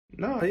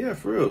Nah, yeah,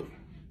 for real.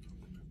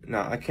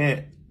 Nah, I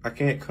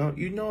can't come.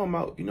 You know I'm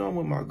out. You know I'm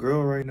with my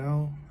girl right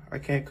now. I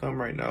can't come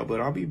right now, but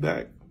I'll be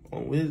back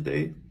on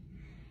Wednesday,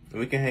 and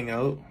we can hang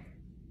out.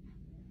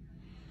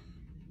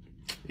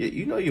 Yeah,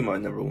 you know you're my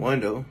number one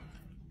though.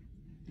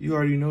 You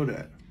already know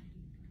that.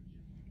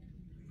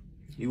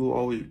 You'll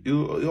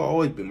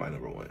always be my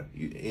number one.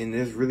 And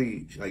there's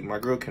really, like, my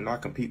girl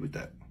cannot compete with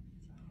that.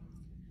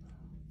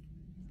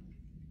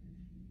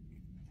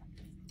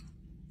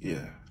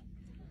 Yeah.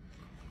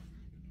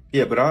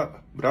 Yeah, but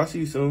I'll see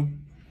you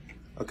soon.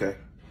 Okay.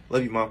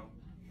 Love you, Mom.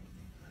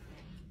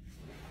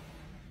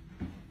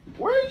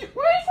 What's wrong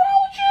with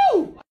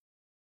you?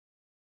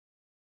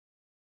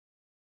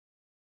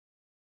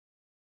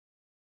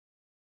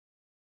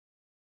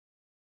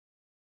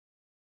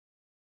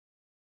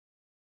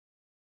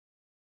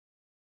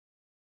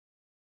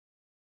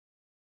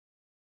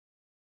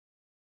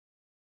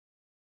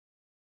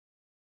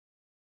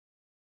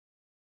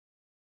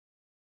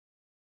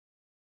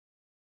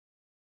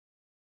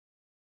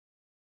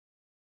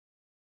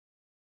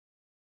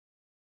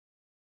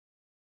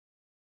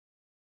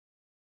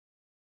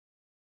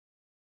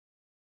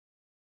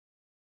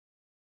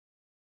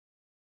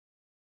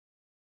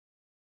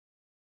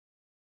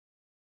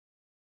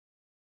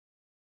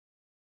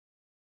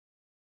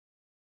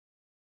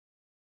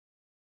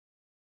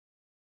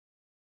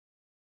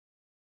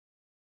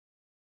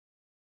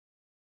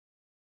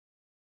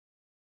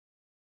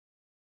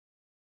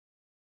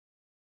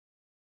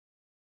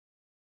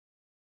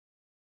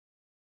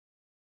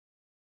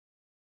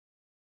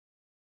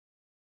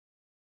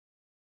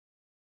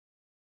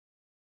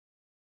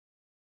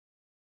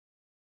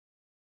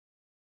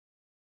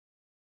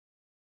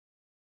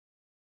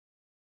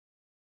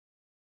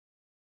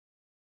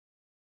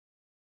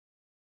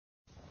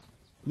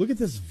 Look at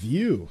this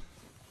view.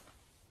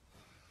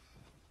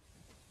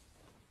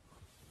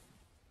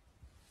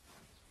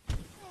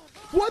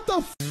 What the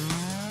f?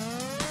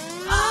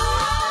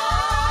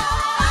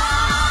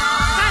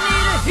 I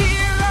need a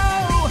hero.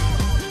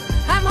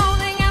 I'm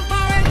holding out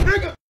for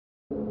it.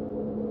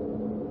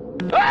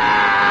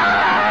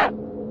 Ah!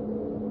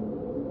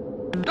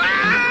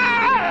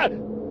 Ah!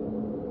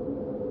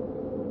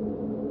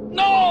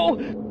 No!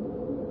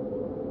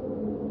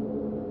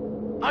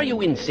 Are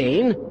you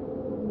insane?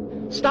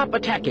 Stop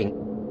attacking.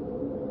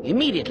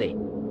 Immediately.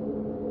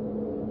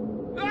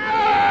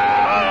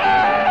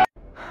 Ah!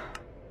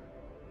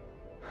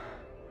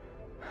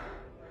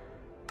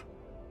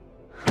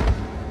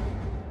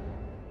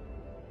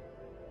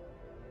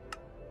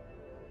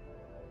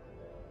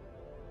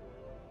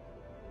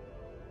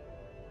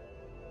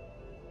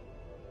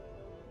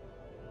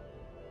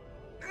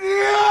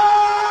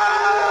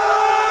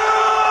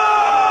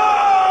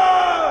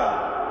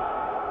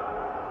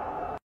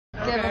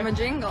 Give him a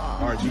jingle.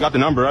 All right, you got the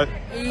number, right?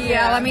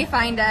 Yeah, let me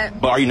find it.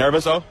 But are you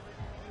nervous, though?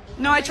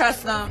 No, I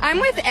trust them. I'm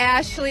with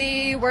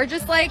Ashley. We're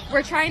just like,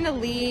 we're trying to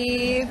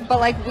leave, but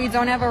like we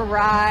don't have a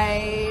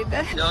ride.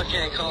 Y'all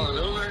can't call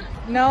an Uber?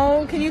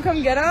 No, can you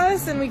come get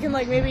us and we can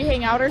like maybe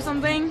hang out or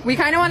something? We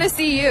kind of want to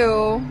see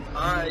you.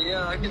 Alright,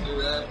 yeah, I can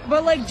do that.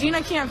 But like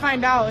Gina can't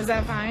find out. Is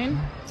that fine?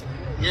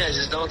 Yeah,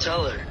 just don't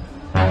tell her.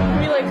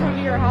 Can we like come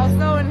to your house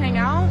though and hang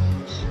out?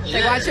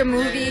 Like watch a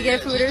movie, yeah,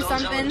 get food or just don't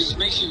tell her. something? Just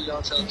make sure you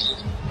don't tell her.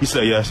 He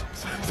said yes.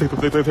 Take the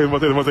phone.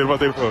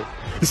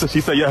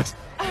 She said yes.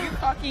 Are you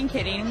fucking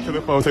kidding me? Take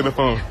the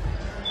phone.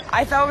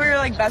 I thought we were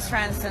like best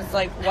friends since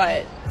like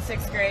what,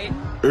 6th grade?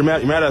 You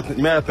mad at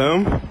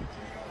them?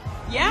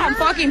 Yeah, I'm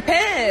fucking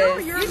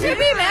pissed. You should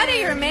be mad at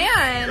your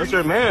man. That's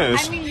your man.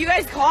 I mean, you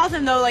guys called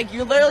him though, like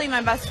you're literally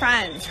my best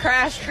friends.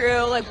 Crash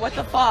crew, like what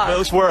the fuck?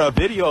 It's for a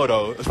video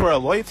though. It's for a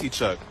loyalty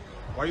check.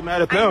 Why are you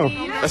mad at them? I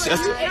mean,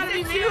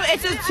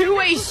 it's a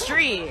two-way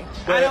street.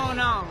 But, I don't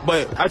know.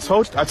 But I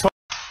told.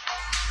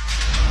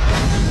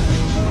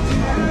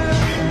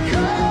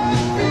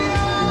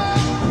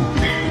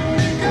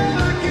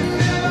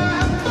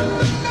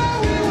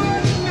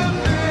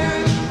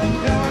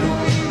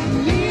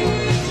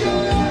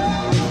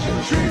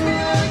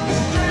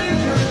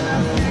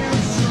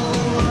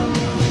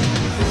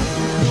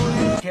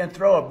 Can't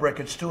throw a brick,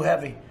 it's too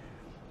heavy.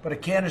 But a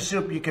can of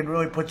soup, you can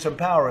really put some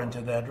power into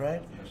that,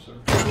 right? Yes, sir.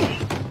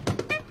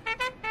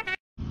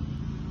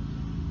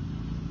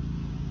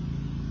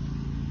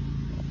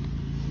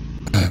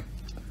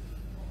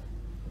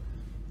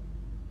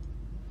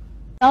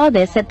 Saw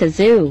this at the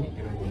zoo.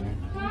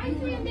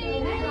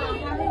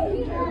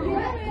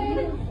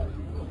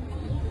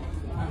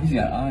 He's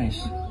got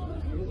eyes.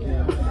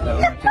 That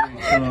right there,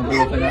 he's showing a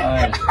little bit of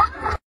eyes.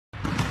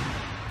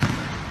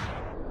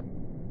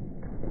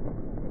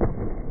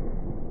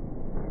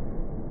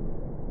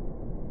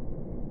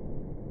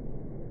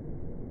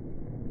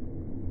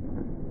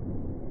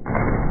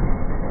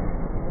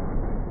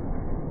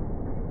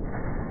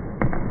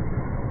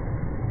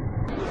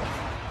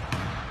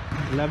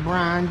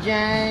 LeBron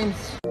James.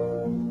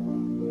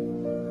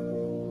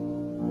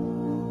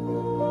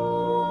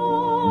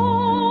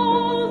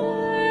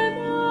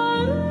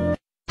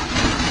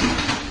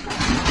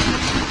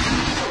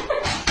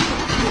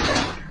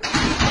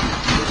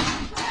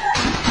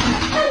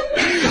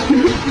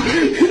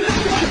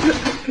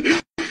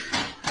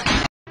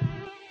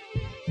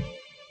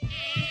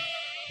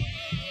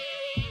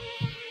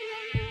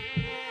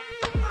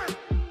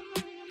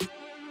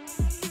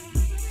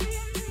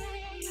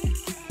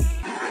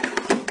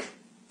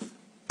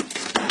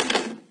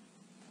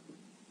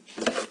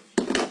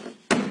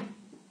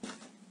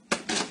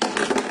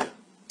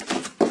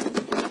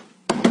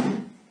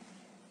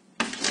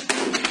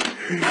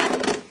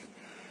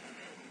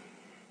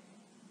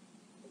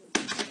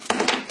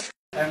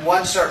 and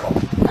one circle.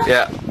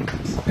 Yeah.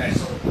 Okay.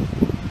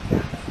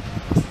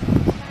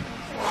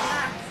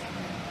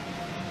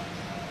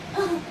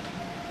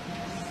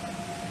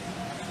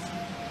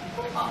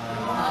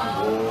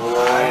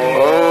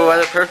 Oh,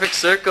 what a perfect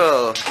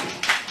circle.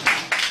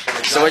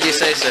 So what do you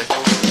say, sir?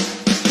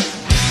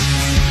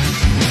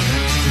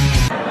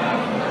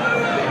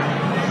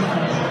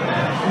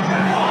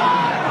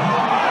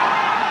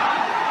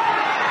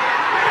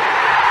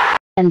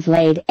 And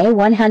laid a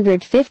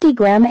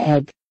 150-gram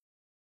egg.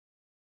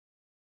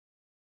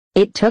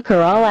 It took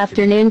her all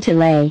afternoon to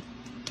lay.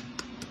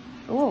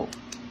 Oh.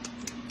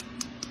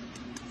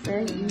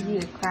 Very easy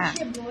to crack.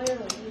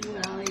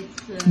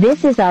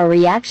 This is our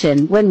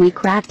reaction when we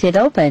cracked it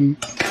open.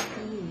 Oh,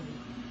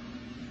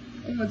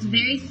 it's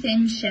very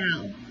thin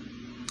shell.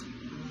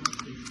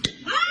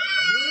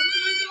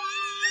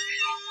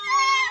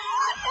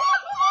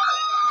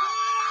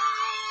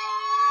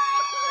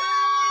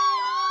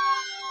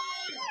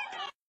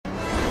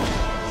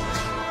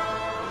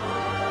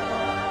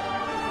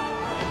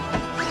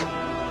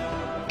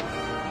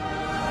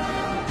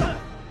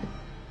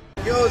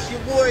 Yo, it's your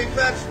boy,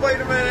 Fat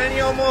Spiderman. Any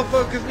y'all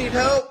motherfuckers need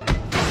help?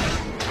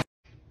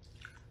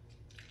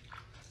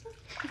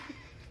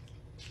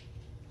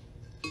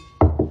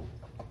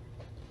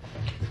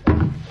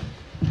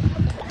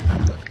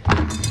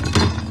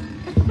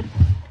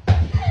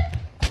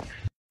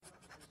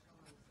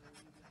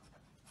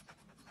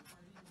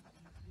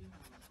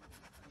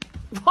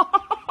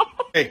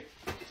 Hey,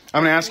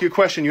 I'm gonna ask you a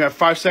question. You have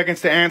 5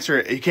 seconds to answer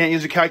it. You can't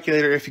use a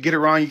calculator. If you get it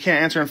wrong, you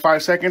can't answer in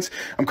 5 seconds.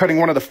 I'm cutting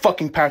one of the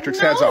fucking Patrick's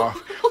heads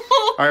off.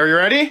 Are you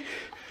ready?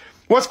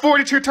 What's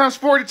 42 times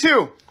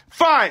 42?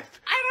 5,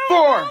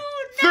 4,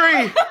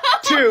 3,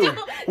 2,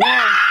 1.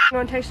 You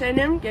want to text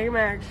him? Get your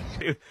marks.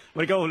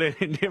 What go the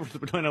difference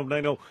between a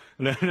man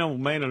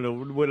and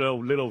a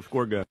little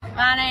squirt guy?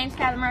 My name's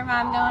Catherine Murphy.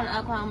 I'm going to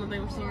Oklahoma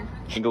Boomer here.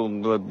 You go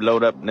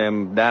load up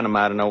them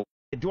dynamite and all.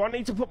 Do I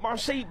need to put my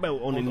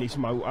seatbelt on in this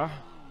motor?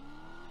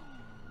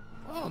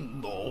 Oh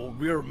no,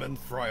 we're men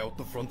fry out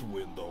the front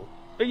window.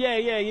 Yeah,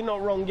 you're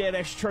not wrong. Yeah,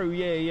 that's true.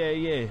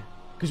 Yeah.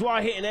 Because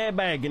why hit an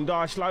airbag and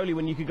die slowly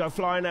when you could go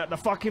flying out the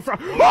fucking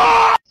front?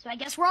 So I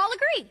guess we're all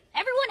agreed.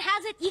 Everyone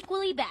has it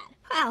equally bad.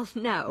 Well,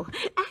 no.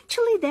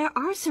 Actually, there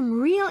are some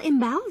real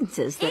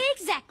imbalances that...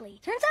 Exactly.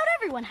 Turns out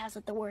everyone has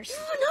it the worst.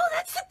 Oh, no,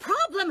 that's the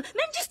problem.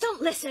 Men just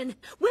don't listen.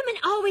 Women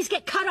always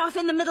get cut off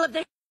in the middle of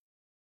their...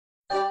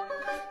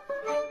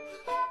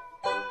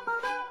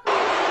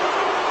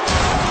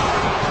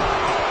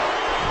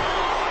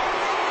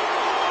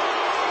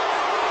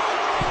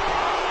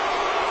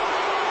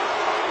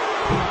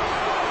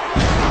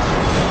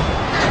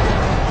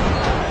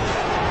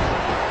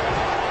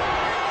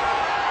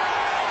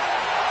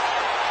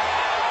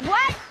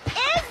 What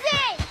is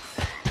it?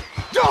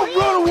 Don't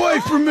run away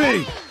from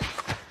me!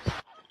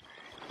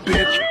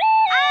 Bitch! I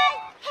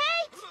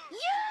hate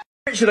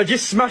you! Should I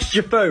just smashed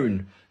your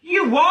phone?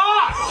 You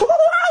what?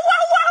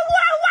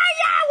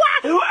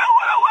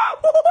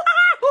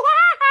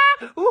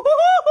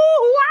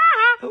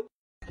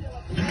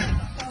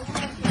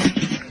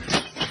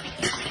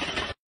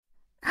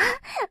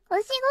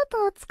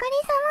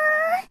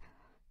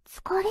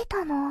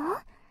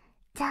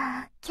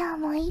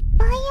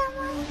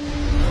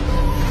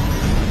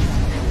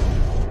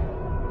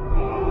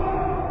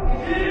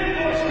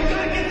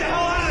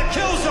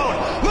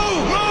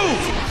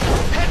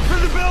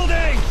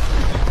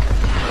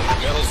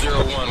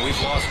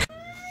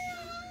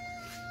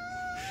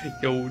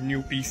 Yo,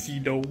 new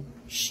PC though.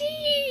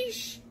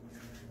 Sheesh.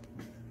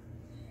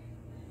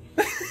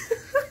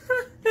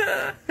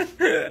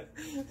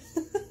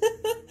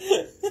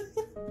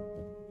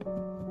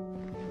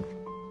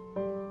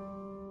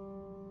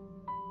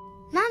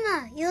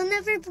 Mama, you'll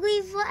never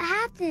believe what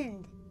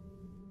happened.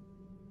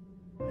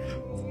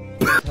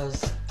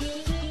 Because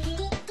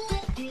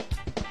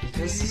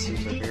this is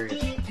super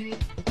weird.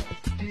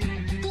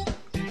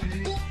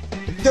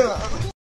 Duh.